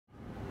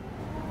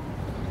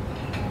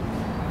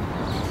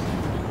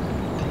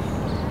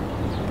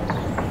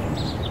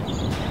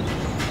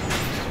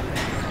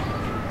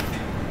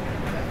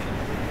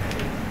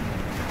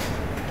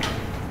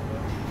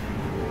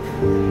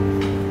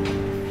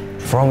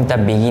From the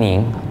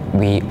beginning,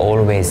 we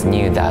always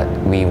knew that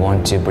we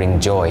want to bring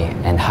joy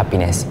and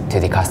happiness to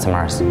the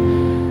customers,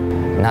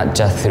 not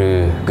just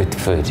through good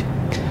food,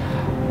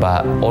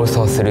 but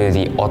also through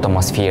the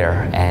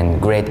atmosphere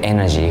and great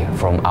energy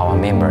from our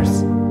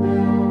members.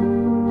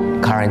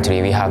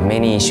 Currently, we have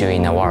many issues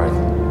in the world,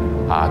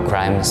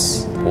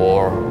 crimes,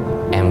 war,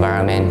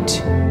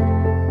 environment.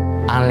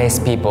 Unless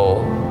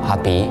people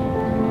happy,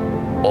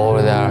 all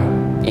the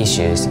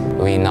issues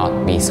will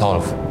not be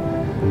solved.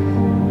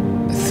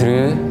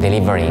 Through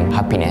delivering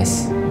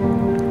happiness,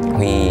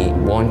 we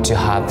want to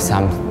have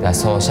some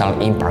social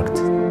impact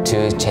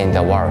to change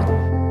the world.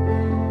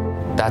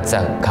 That's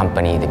a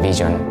company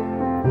vision,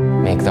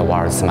 make the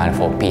world smile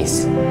for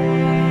peace.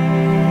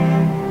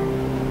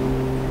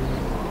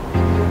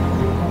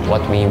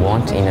 What we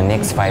want in the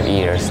next 5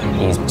 years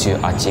is to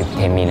achieve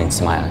 10 million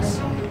smiles.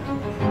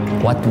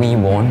 What we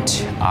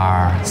want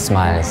are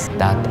smiles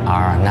that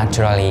are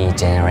naturally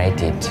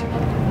generated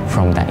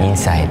from the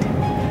inside.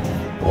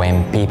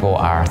 When people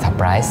are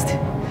surprised,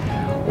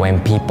 when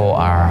people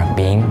are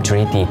being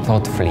treated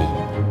thoughtfully.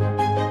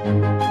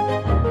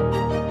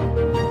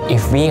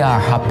 If we are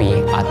happy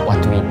at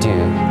what we do,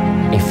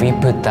 if we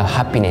put the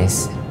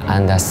happiness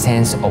and the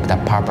sense of the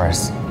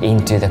purpose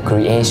into the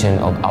creation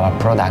of our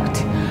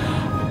product,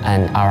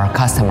 and our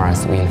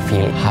customers will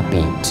feel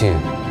happy too.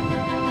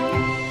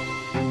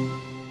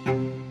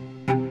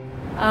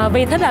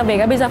 Vì thích làm việc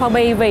ở Pizza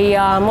 4P vì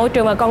môi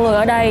trường và con người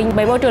ở đây.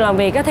 Về môi trường làm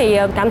việc thì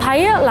cảm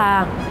thấy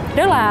là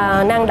rất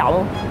là năng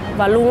động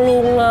và luôn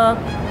luôn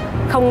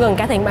không ngừng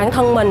cải thiện bản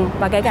thân mình,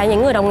 và kể cả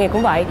những người đồng nghiệp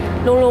cũng vậy,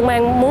 luôn luôn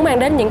muốn mang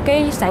đến những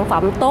cái sản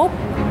phẩm tốt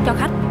cho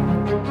khách.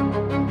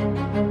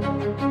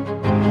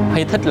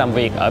 Huy thích làm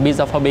việc ở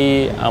Pizza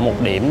 4P ở một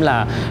điểm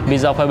là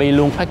Pizza 4P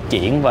luôn phát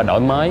triển và đổi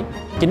mới.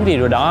 Chính vì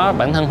điều đó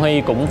bản thân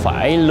Huy cũng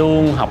phải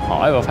luôn học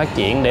hỏi và phát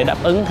triển để đáp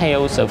ứng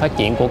theo sự phát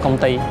triển của công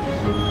ty.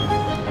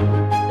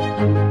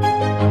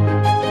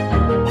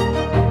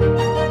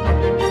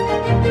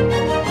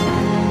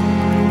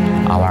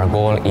 Our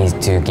goal is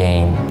to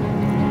gain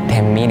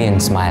 10 million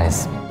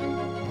smiles,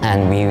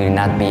 and we will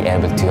not be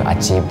able to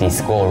achieve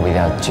this goal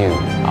without you,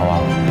 our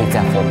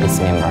Pizza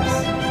 4P'S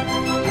members.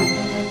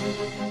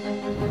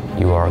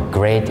 Your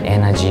great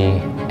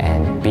energy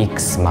and big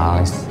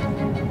smiles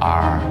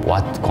are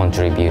what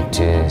contribute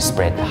to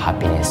spread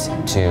happiness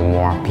to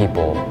more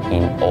people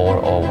in all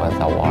over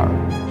the world.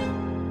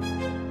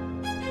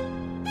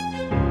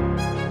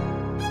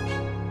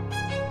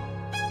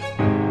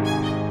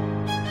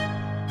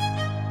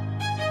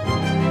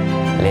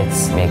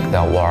 Let's make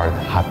the world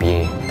a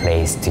happy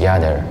place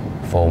together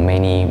for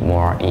many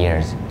more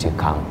years to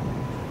come.